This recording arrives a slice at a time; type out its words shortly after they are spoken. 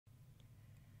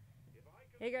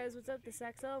Hey guys, what's up? This is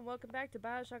Axel, and welcome back to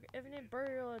Bioshock Infinite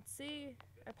Burial at Sea,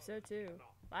 Episode 2.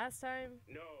 Last time,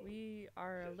 we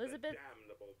are Elizabeth.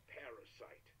 Damnable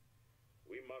parasite.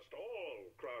 We must all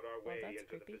crowd our way into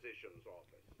creepy. the physician's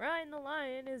office. Ryan the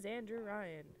Lion is Andrew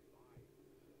Ryan.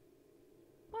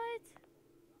 What?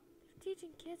 They're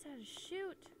teaching kids how to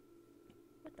shoot.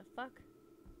 What the fuck?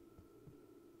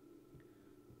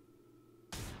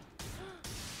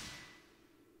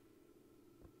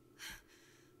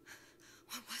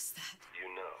 What was that? You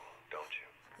know, don't you?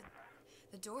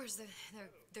 The doors,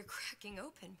 they're cracking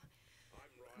open.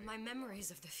 My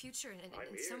memories of the future and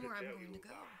somewhere I'm going to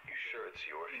go. You sure it's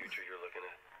your future you're looking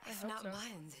at? If not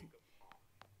mine,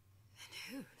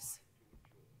 then whose?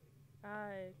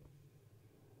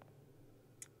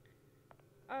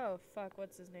 Oh, fuck,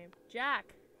 what's his name? Jack!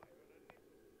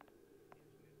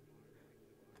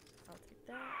 I'll take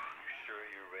that. You sure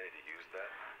you're ready to use that?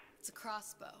 It's a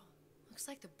crossbow. Looks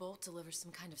like the bolt delivers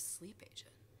some kind of sleep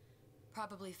agent.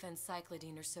 Probably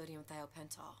phencyclidine or sodium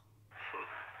thiopental.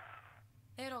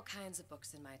 They had all kinds of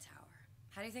books in my tower.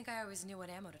 How do you think I always knew what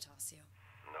ammo to toss you?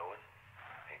 Knowing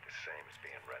ain't the same as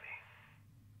being ready.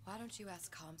 Why don't you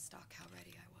ask Comstock how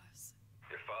ready I was?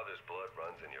 Your father's blood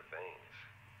runs in your veins,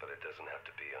 but it doesn't have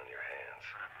to be on your hands.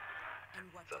 And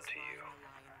what It's up does to Ryan you. the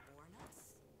Lion warn us?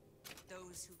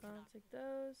 Those who I'll cannot take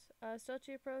those.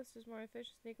 Stealthy approach is more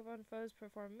efficient. Sneak up on foes,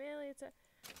 perform melee attack.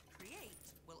 create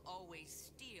will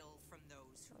always steal from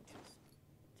those who do.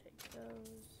 Take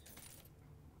those.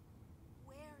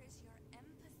 Where is your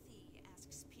empathy?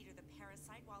 Asks Peter the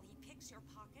parasite while he picks your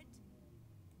pocket.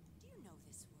 Do you know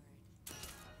this word?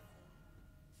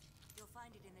 You'll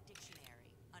find it in the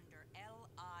dictionary under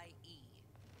L-I-E.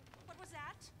 What was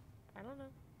that? I don't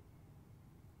know.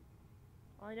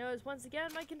 All I know is once again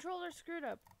my controller's screwed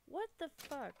up. What the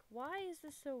fuck? Why is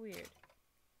this so weird?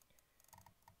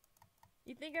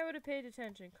 You'd think I would have paid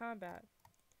attention. Combat.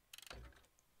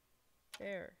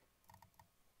 There.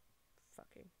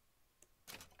 Fucking.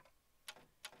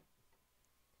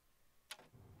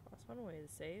 Lost one way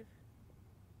to save.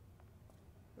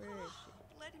 Where is she?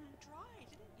 Let him dry,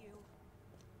 didn't you?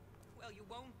 Well, you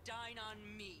won't dine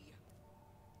on me.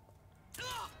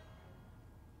 Ugh!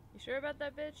 You sure about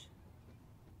that, bitch?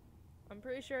 I'm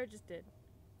pretty sure I just did.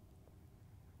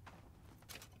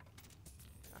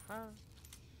 Aha.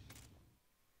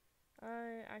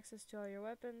 Access to all your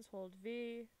weapons. Hold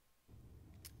V.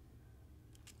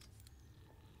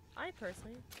 I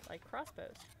personally like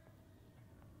crossbows.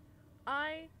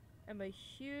 I am a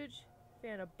huge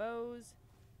fan of bows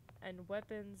and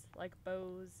weapons like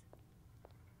bows.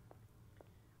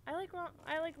 I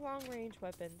like long range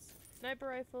weapons. Sniper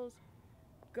rifles.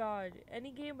 God,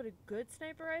 any game with a good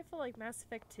sniper rifle like Mass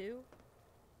Effect 2,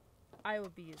 I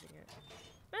would be using it.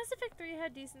 Mass Effect 3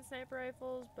 had decent sniper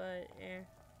rifles, but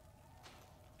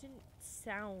didn't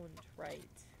sound right.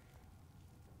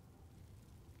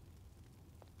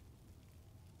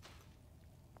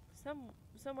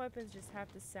 Some weapons just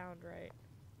have to sound right.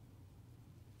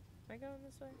 Am I going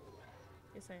this way?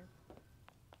 Yes, I am.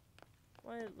 I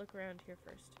want to look around here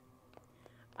first.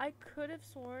 I could have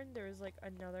sworn there was like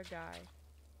another guy.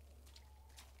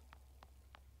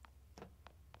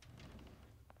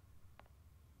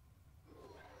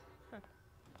 Huh.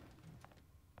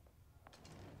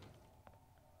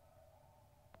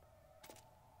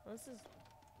 Well, this is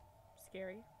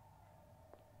scary.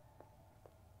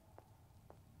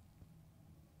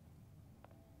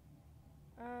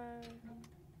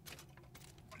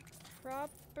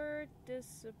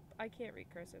 I can't read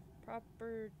cursive.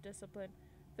 Proper discipline.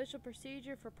 Official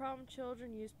procedure for problem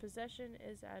children use possession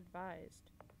is advised.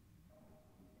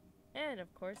 And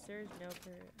of course, there's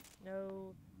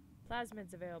no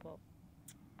plasmids available.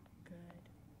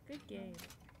 Good game.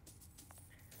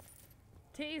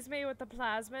 Tease me with the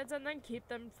plasmids and then keep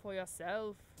them for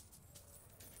yourself.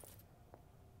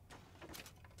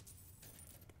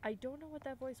 I don't know what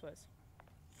that voice was.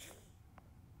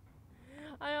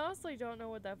 I honestly don't know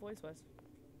what that voice was.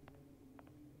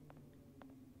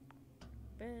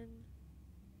 Ben.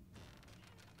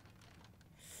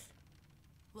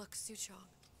 Look, Suchong.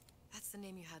 That's the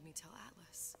name you had me tell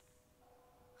Atlas.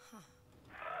 Huh.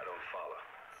 I don't follow.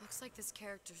 Looks like this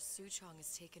character Suchong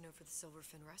has taken over the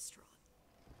Silverfin restaurant.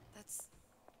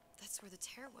 That's where the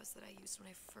tear was that I used when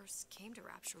I first came to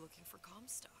Rapture looking for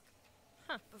Comstock.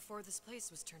 Huh. Before this place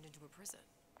was turned into a prison.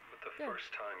 But the Good. first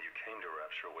time you came to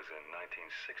Rapture was in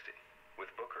 1960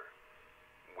 with Booker,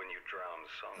 when you drowned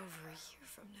some. Over a year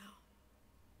from now.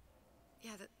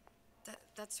 Yeah,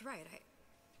 that's right.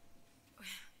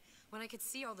 When I could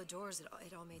see all the doors, it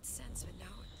all made sense. But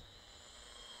now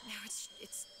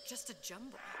it's just a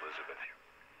jumble. Elizabeth,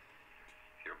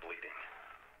 you're bleeding.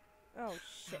 Oh, Now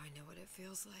shit. I know what it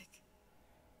feels like.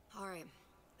 Alright,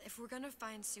 if we're gonna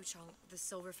find Suchong, the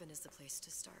Silverfin is the place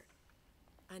to start.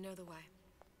 I know the way.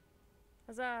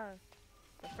 Huzzah.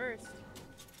 But first,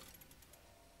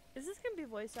 is this gonna be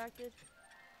voice acted?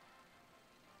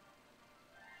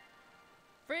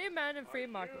 Free man and free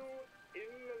market. Are you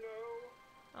in the know?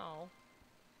 Oh.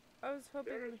 I was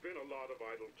hoping There it has been a lot of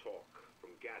idle talk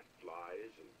from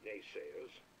gadflies and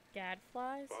naysayers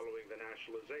gadflies. following the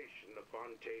nationalization of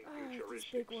Fontaine Oh, these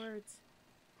Futuristics. big words.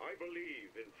 I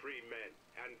believe in free men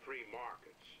and free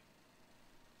markets.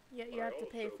 Yet you have to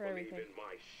pay for I also everything. believe in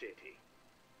my city.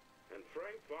 And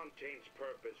Frank Fontaine's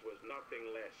purpose was nothing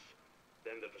less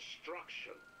than the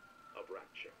destruction of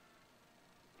Rapture.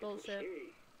 Bullshit. It was he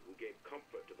who gave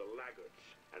comfort to the laggards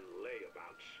and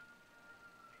layabouts.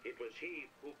 It was he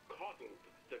who coddled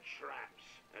the tramps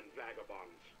and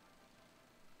vagabonds.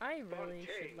 I really Fontaine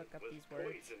should look up was these words.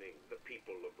 poisoning the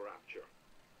people of Rapture.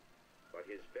 But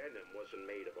his venom wasn't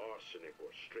made of arsenic or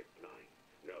strychnine.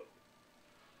 No.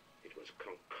 It was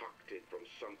concocted from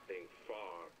something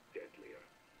far deadlier.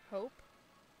 Hope?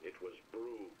 It was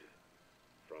brewed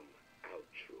from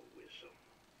altruism.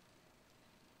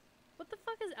 What the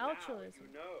fuck is altruism? Now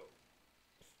you know.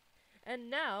 And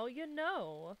now you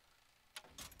know.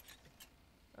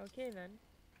 Okay then.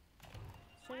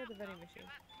 Let's check out the vending machine.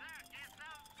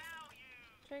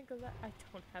 Try and collect. I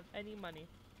don't have any money.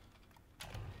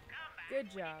 Good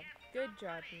job. Good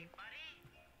job, me.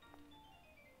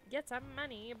 Get some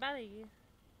money, buddy.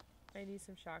 I need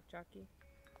some shock jockey.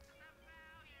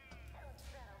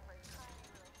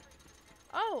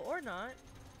 Oh, or not.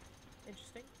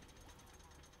 Interesting.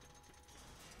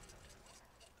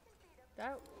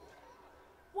 That.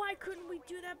 Why couldn't we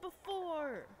do that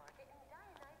before?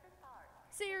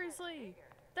 Seriously,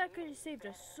 that could have saved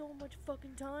us so much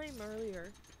fucking time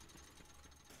earlier.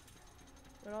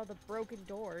 With all the broken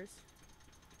doors.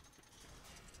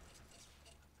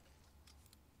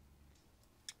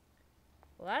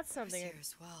 Well, that's I was something. here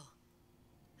as well.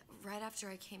 Right after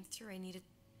I came through, I needed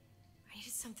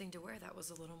something to wear that was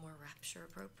a little more Rapture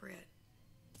appropriate.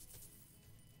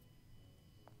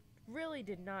 Really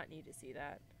did not need to see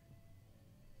that.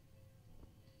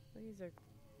 These are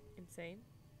insane.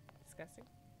 Disgusting.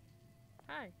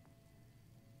 Hi.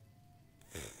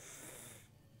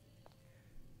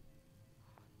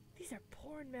 These are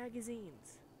porn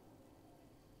magazines.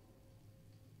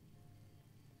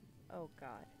 Oh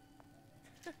god.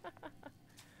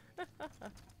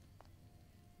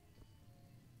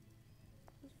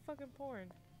 This is fucking porn.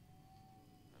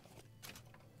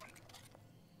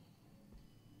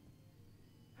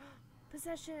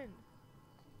 Possession!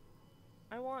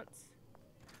 I want.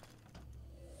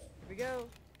 Here we go.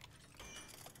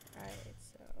 Alright,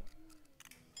 so.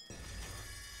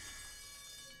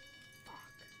 Fuck.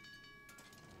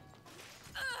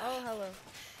 Oh, hello.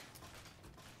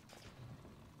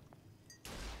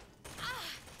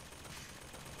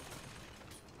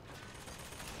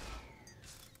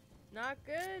 Not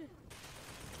good.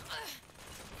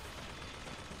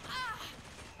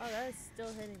 Oh, that is still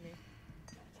hitting me.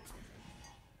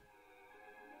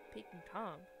 Peking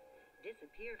Tom.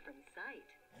 Disappear from sight,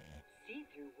 see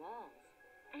through walls,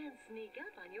 and sneak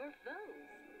up on your foes.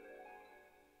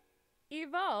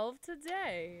 Evolve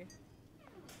today.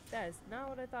 That is not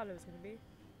what I thought it was going to be.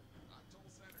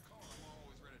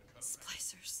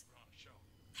 Splicers.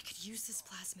 I could use this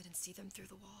plasmid and see them through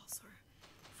the walls, or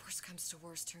if worst comes to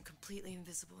worst, turn completely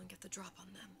invisible and get the drop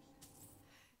on them.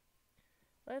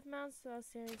 Left mouse while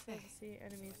standing so to see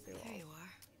enemies through There you walls.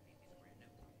 are.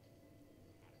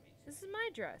 This is my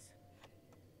dress.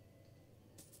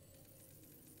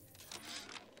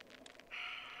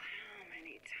 How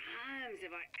many times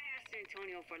have I asked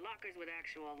Antonio for lockers with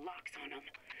actual locks on them?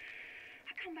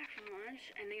 I come back from lunch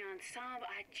and the ensemble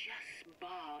I just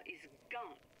bought is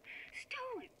gone.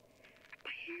 Stolen.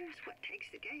 But here's what takes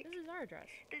the cake. This is our dress.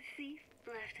 The thief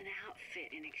left an outfit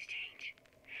in exchange.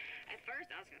 At first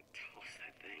I was gonna toss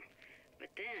that thing, but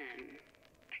then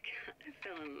I kind of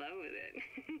fell in love with it.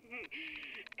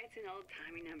 It's an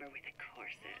old-timey number with a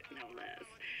corset, no less.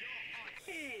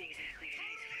 It ain't exactly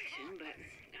today's fashion, but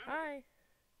Hi.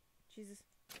 Jesus.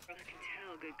 I can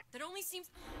tell good. That only seems.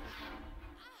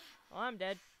 Oh, I'm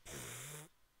dead.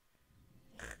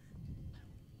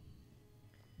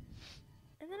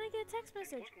 And then I get a text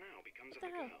message. What now becomes What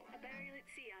of the the hell? girl? A burial at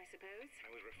sea, I suppose. I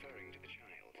was referring to the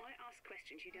child. Why ask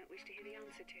questions you don't wish to hear the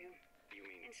answer to? You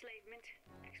mean Enslavement,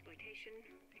 exploitation,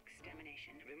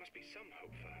 extermination. there must be some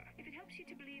hope for her? If it helps you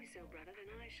to believe so, brother, then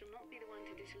I shall not be the one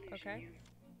to disillusion Okay. you.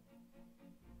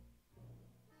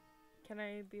 Can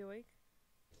I be awake?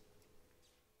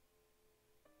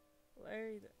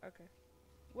 Larry, okay.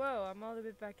 Whoa, I'm all the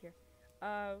way back here.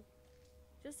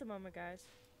 Just a moment, guys.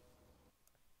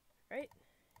 Right,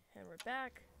 and we're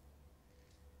back.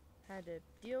 Had to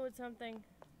deal with something.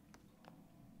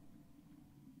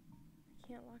 I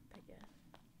can't lockpick it.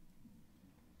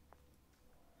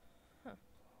 Huh.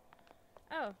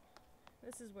 Oh,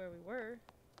 this is where we were.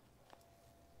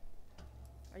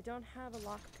 I don't have a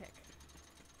lockpick.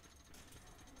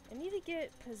 I need to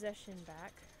get possession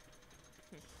back.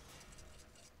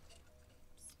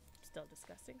 Still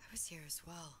disgusting. I was here as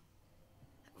well.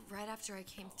 Right after I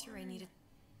came through, I needed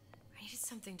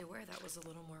something to wear that was a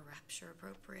little more rapture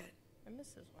appropriate. I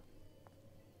missed this one.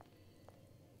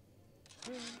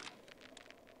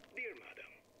 Dear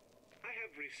Madam, I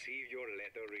have received your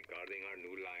letter regarding our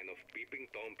new line of peeping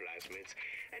Tom plasmids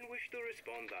and wish to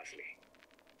respond thusly.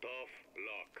 Tough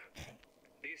luck.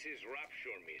 This is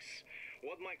Rapture, miss.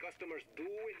 What my customers do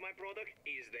with my product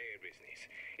is their business.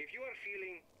 If you are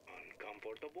feeling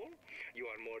uncomfortable, you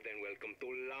are more than welcome to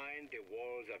line the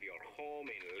walls of your home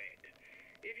in lead.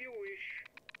 If you wish,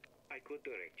 I could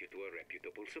direct you to a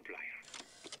reputable supplier.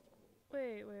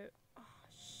 Wait. Oh,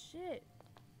 shit.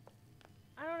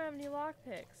 I don't have any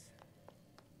lockpicks.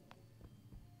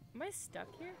 Am I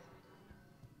stuck here?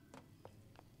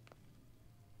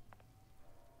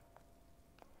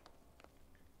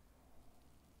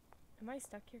 Am I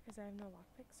stuck here because I have no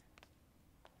lockpicks?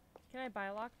 Can I buy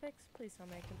lockpicks? Please tell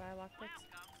me I can buy lockpicks.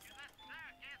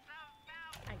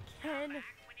 I can,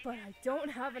 but I don't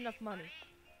have enough money.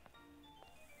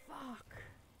 Fuck.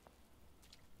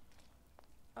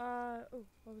 Oh,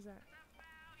 what was that?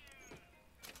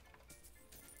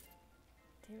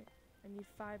 Damn it. I need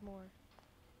 5 more.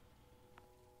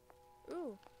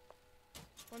 Ooh.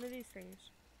 One of these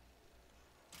things.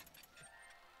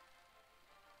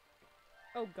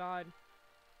 Oh god.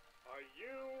 Are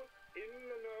you in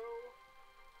the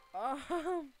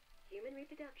know? Human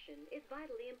reproduction is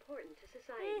vitally important to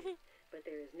society, but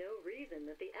there is no reason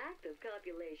that the act of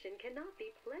copulation cannot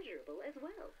be pleasurable as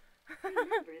well.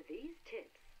 Remember these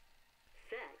tips.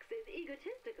 Sex is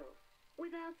egotistical.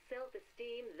 Without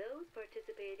self-esteem, those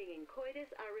participating in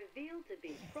coitus are revealed to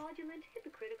be fraudulent,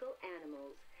 hypocritical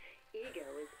animals. Ego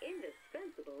is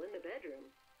indispensable in the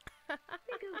bedroom.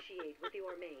 Negotiate with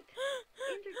your mate.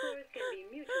 Intercourse can be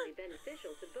mutually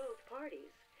beneficial to both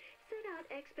parties. Set out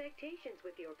expectations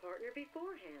with your partner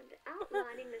beforehand,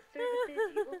 outlining the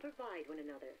services you will provide one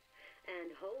another,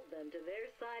 and hold them to their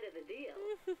side of the deal.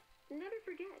 Never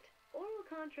forget, oral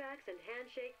contracts and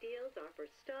handshake deals are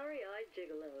for starry-eyed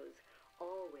gigolos.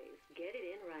 Always get it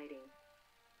in writing.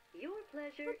 Your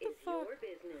pleasure is your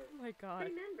business. Oh my god.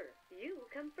 Remember, you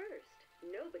come first.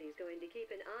 Nobody's going to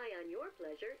keep an eye on your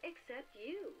pleasure except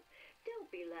you. Don't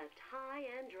be left high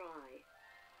and dry.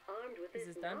 Armed with Is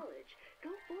this this done? knowledge, go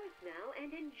forth now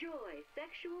and enjoy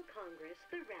sexual congress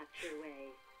the Rapture way.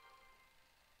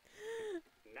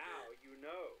 Now you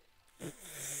know.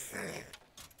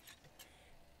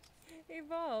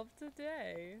 Evolved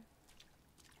today.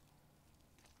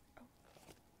 Oh.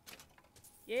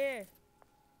 Yeah.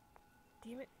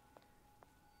 Damn it.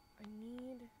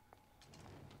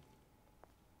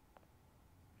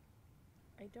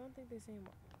 I don't think there's any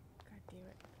more. God damn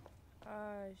it.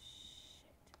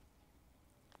 Shit.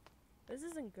 This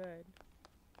isn't good.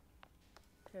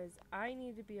 Because I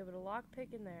need to be able to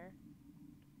lockpick in there.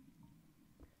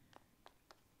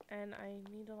 And I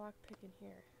need to lockpick in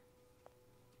here.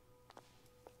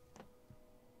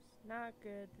 It's not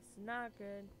good. This is not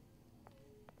good.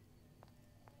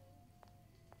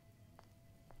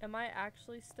 Am I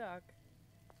actually stuck?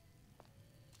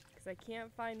 Because I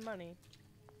can't find money.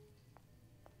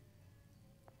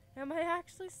 Am I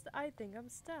actually I think I'm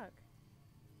stuck.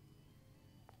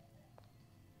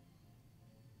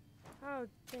 Oh,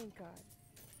 thank God.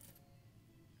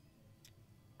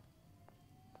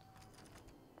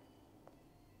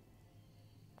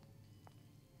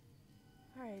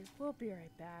 Alright, we'll be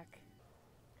right back.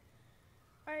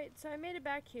 Alright, so I made it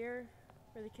back here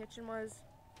where the kitchen was.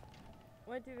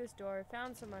 Went through this door,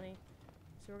 found some money.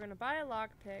 So we're gonna buy a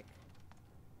lockpick.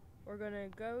 We're gonna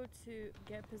go to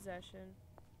get possession.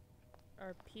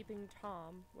 Or peeping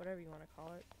Tom, whatever you want to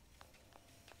call it.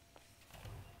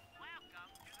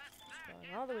 Just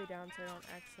going all the way down so I don't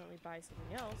accidentally buy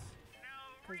something else.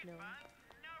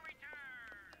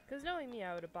 Because knowing me,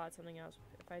 I would have bought something else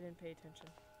if I didn't pay attention.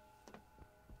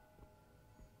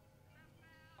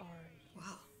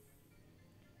 Well,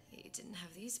 he didn't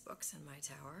have these books in my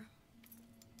tower.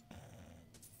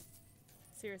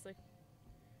 Seriously.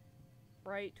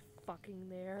 Right fucking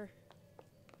there.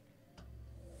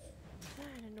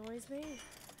 That annoys me.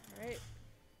 Alright.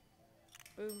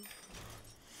 Boom.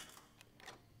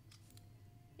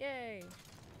 Yay.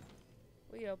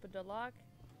 We opened a lock.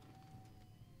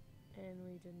 And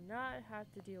we did not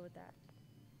have to deal with that.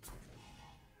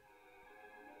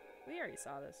 We already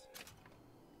saw this.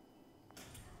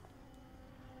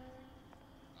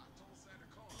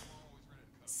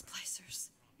 Splicers.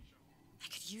 I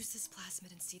could use this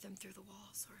plasmid and see them through the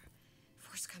walls, or if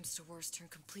worst comes to worst, turn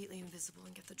completely invisible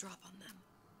and get the drop on them.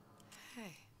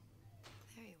 Hey,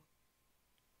 there you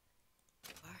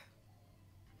are.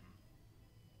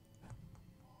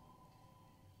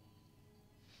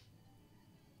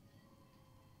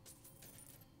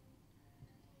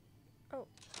 Oh.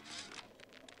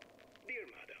 Dear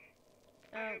madam,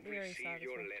 I have We already saw received this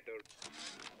your one. letter.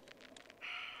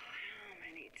 How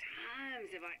many times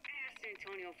have I asked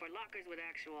Antonio for lockers with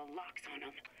actual locks on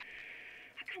them?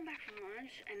 I come back from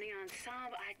lunch and the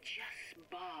ensemble I just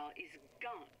bought is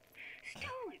gone.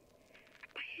 Stolen.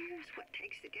 But here's what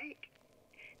takes the cake.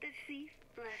 The thief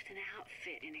left an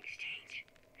outfit in exchange.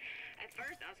 At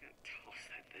first I was gonna toss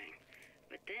that thing,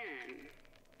 but then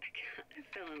I kind of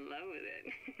fell in love with it.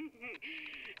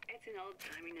 It's an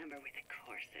old-timey number with a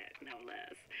corset, no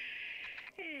less.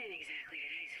 It ain't exactly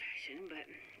today's fashion, but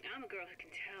I'm a girl who can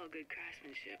tell good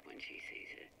craftsmanship when she sees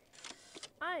it.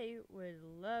 I would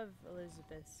love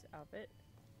Elizabeth's outfit.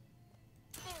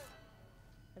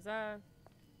 Huzzah.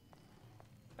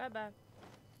 Bye-bye.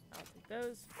 I'll take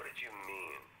those. What did you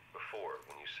mean before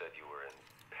when you said you were in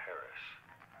Paris?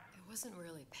 It wasn't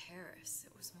really Paris.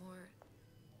 It was more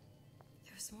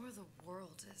the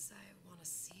world as I want to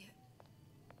see it.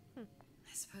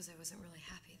 I suppose I wasn't really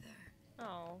happy there.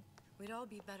 Oh. We'd all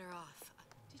be better off.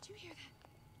 Did you hear that?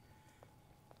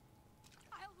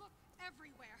 I'll look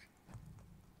everywhere.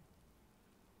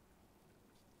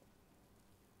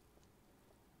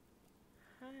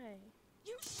 Hi.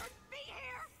 You shouldn't be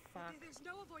here! Fuck. There's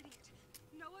no avoiding it.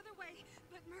 No other way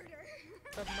but murder.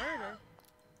 But murder?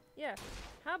 Yeah.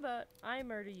 How about I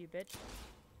murder you, bitch?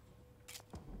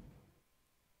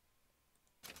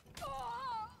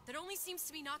 That only seems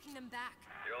to be knocking them back.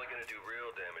 You're only gonna do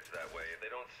real damage that way if they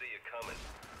don't see you coming.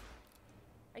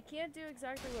 I can't do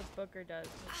exactly what Booker does.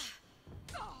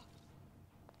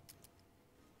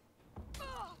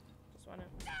 Just wanna...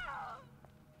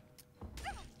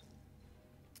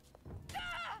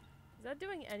 Is that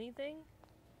doing anything?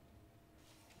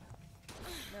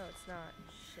 No, it's not.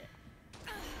 Shit.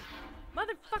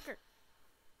 Motherfucker!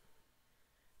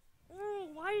 Oh,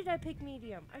 why did I pick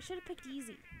medium? I should have picked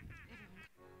easy.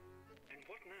 And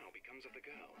what now becomes of the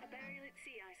girl? A burial at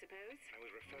sea, I suppose. I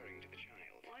was referring to the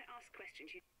child. Why ask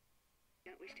questions you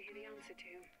don't wish to hear the answer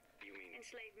to? You mean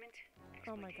Enslavement,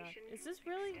 Oh my god. exploitation, Is this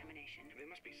really? extermination. there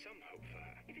must be some hope for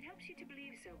her? If it helps you to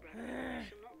believe so, brother, I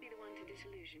shall not be the one to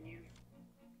disillusion you.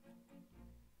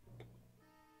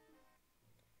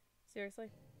 Seriously?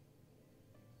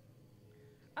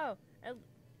 Oh, I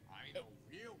know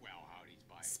real well how these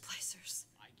biochips. Splicers.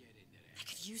 I get into I that.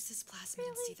 could use this plasmid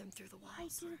and see them through the why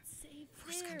walls, did or it save if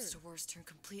worst there? comes to worst, turn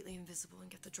completely invisible and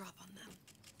get the drop on them.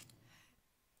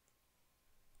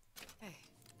 Hey,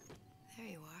 there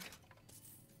you are.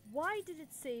 Why did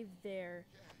it save there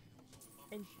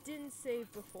and didn't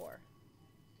save before?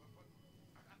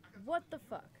 What the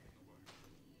fuck?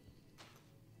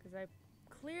 Because I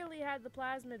clearly had the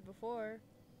plasmid before.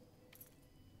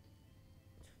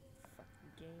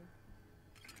 Fucking game.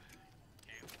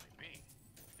 Can't blame me.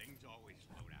 Things always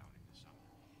slow down in the summer.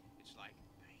 It's like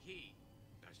the heat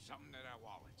does something to our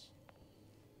wallets.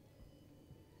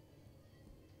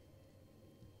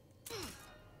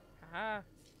 Haha.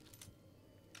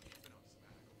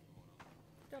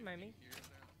 Don't mind me.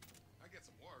 I get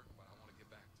some work, but I want to get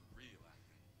back to real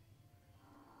acting.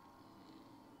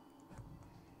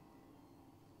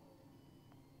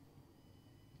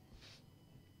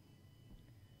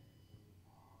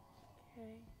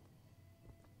 Okay.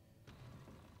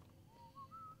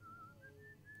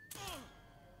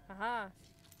 Haha.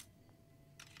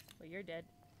 Well, you're dead.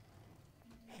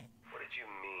 What did you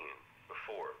mean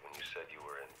before when you said you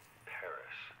were in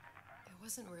Paris? It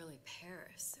wasn't really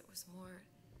Paris. It was more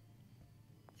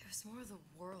the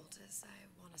world as I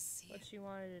want to see What it. she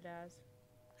wanted it as.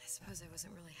 I suppose I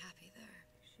wasn't really happy there.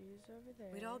 She's over there.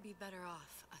 We'd all be better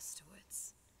off, us to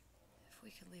wits, if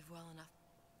we could leave well enough.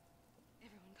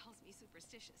 Everyone calls me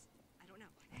superstitious. I don't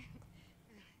know.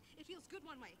 It feels good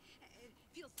one way. It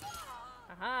feels...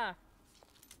 Haha.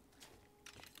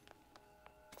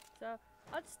 So,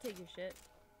 I'll just take your shit.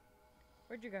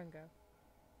 Where'd your gun go?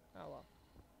 Oh well.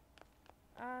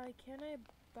 Can I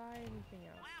buy anything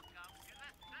else?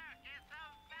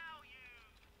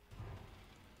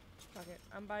 Fuck it.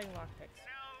 I'm buying lockpicks.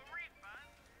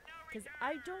 Because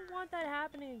I don't want that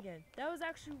happening again. That was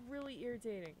actually really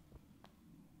irritating.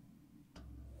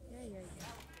 Yeah, Yeah.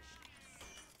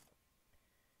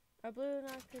 A blue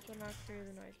knockpick will knock through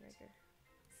the noisemaker.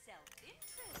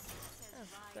 Self-interest, says Oh,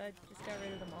 so I just got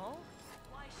rid of them all?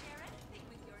 Why share anything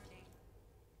with your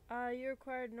neighbor? You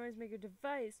acquired a noisemaker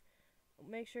device.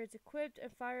 Make sure it's equipped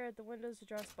and fire at the windows to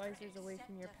draw splicers away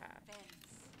from your path.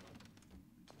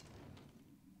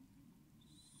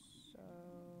 So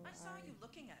I saw you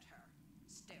looking at her,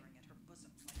 staring at her bosom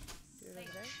like do it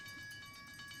over there.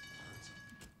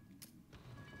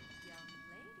 Young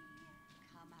lady,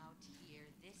 come out here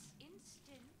this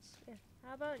instant. Yeah.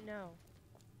 How about no?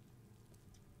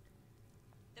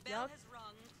 The bell Yup. has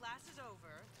rung. Class is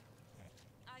over.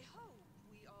 I hope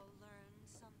we all learned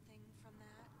something from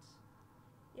that.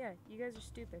 Yeah, you guys are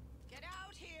stupid. Get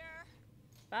out here!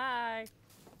 Bye,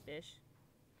 fish.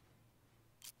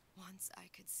 Once I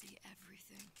could see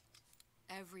everything.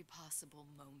 Every possible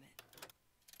moment.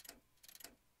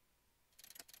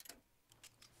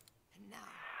 And now...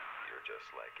 You're just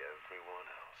like everyone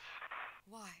else.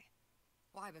 Why?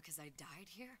 Why, because I died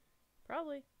here?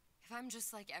 Probably. If I'm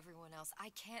just like everyone else,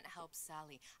 I can't help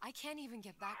Sally. I can't even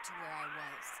get back to where I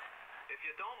was. If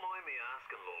you don't mind me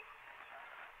asking, love,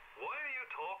 why are you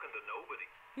talking to nobody?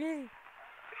 Yay.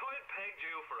 If I had pegged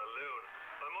you for a loon,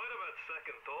 I might have had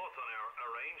second thoughts on our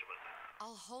arrangement.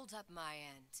 I'll hold up my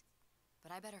end.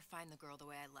 But I better find the girl the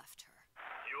way I left her.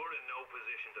 You're in no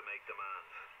position to make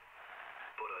demands.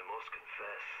 But I must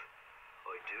confess,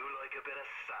 I do like a bit of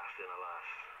sass in a lass.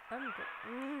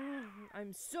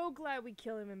 I'm so glad we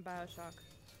kill him in Bioshock.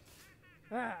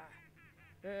 Ah.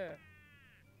 Ugh.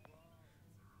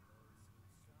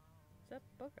 Is that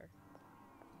Booker?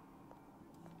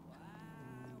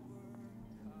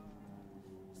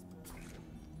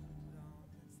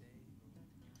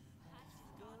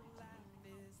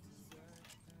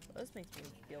 Well, this makes me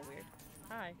feel weird.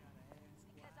 Hi.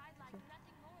 Because I'd like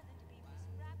nothing more than to be Miss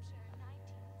Rapture in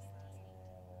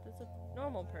 1968. That's a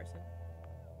normal person.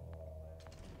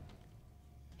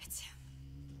 It's him.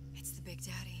 It's the Big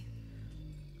Daddy.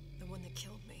 The one that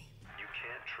killed me. You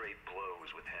can't trade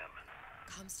blows with him.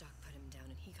 Comstock put him down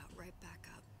and he got right back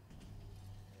up.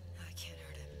 I can't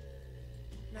hurt him.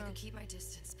 No. I could keep my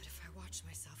distance, but if I watched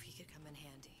myself, he could come in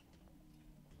handy.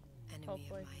 Enemy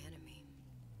Hopefully. of my enemy.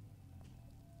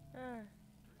 Ah.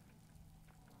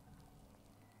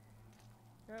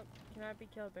 Nope, cannot be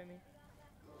killed by me.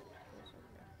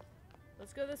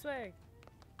 Let's go this way.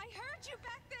 I heard you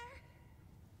back there.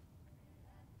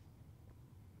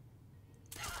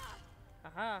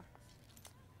 Aha.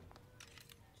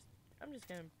 I'm just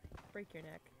gonna break your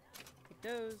neck. Take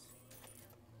those.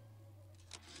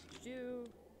 Do.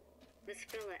 This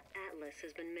fella Atlas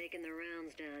has been making the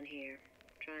rounds down here,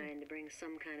 trying to bring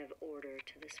some kind of order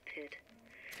to this pit.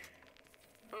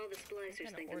 All the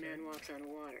splicers think the man walks on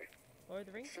water. Lord of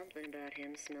the Rings? Something about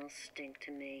him smells stink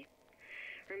to me.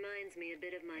 Reminds me a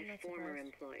bit of my former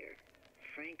employer,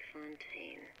 Frank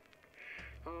Fontaine.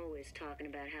 Always talking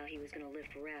about how he was going to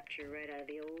lift Rapture right out of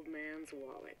the old man's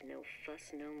wallet. No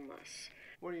fuss, no muss.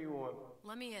 What do you want?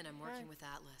 Let me in. I'm working with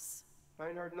Atlas. I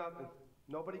ain't heard nothing.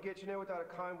 Nobody gets you in there without a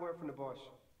kind word from the boss.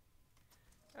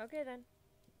 Okay then.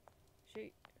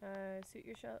 Suit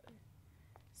yourself.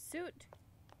 Suit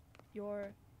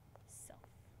yourself.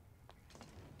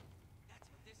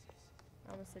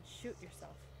 I almost said shoot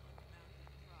yourself.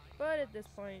 But at this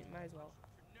point, might as well.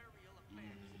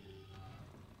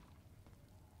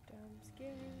 I'm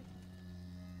scared.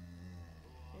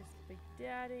 There's the Big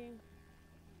Daddy.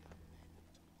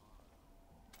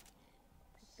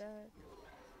 Take that.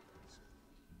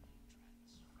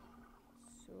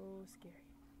 So scary.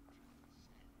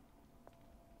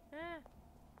 Ah.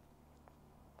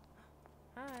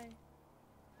 Hi.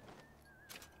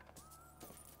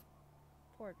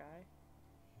 Poor guy.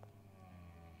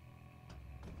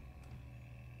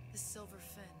 The Silver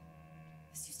Fin.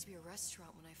 This used to be a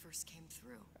restaurant when I first came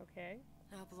through. Okay.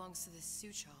 Now it belongs to this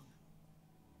Suchong.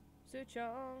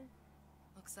 Suchong.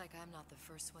 Looks like I'm not the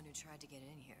first one who tried to get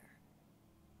in here.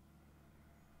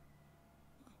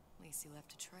 Well, at least he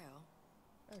left a trail.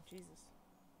 Oh, Jesus.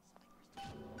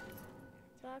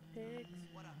 Lockpicks.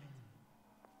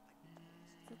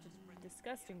 Such a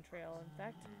disgusting trail, in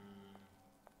fact.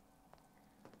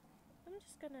 I'm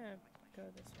just gonna go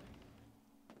this way.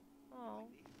 Oh,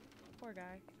 poor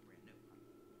guy.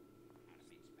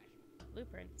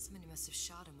 Blueprint. Somebody must have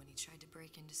shot him when he tried to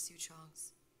break into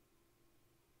Suchong's.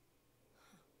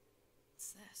 Huh.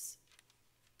 What's this?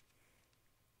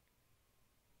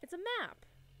 It's a map.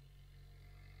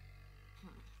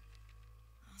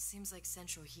 Well, seems like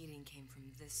central heating came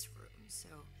from this room,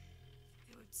 so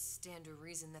it would stand to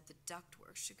reason that the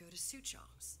ductwork should go to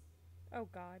Suchong's. Oh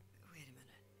God. Wait a minute.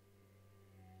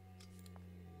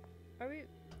 Are we?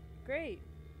 Great.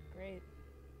 Great.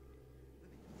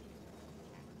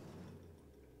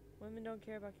 Women don't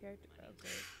care about character. Oh,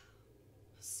 great.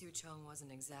 Su Chong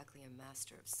wasn't exactly a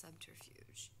master of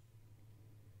subterfuge.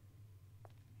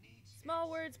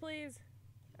 Small words, please.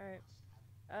 Alright.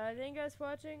 Thank you guys for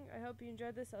watching. I hope you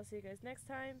enjoyed this. I'll see you guys next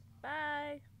time.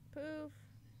 Bye. Poof.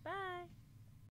 Bye.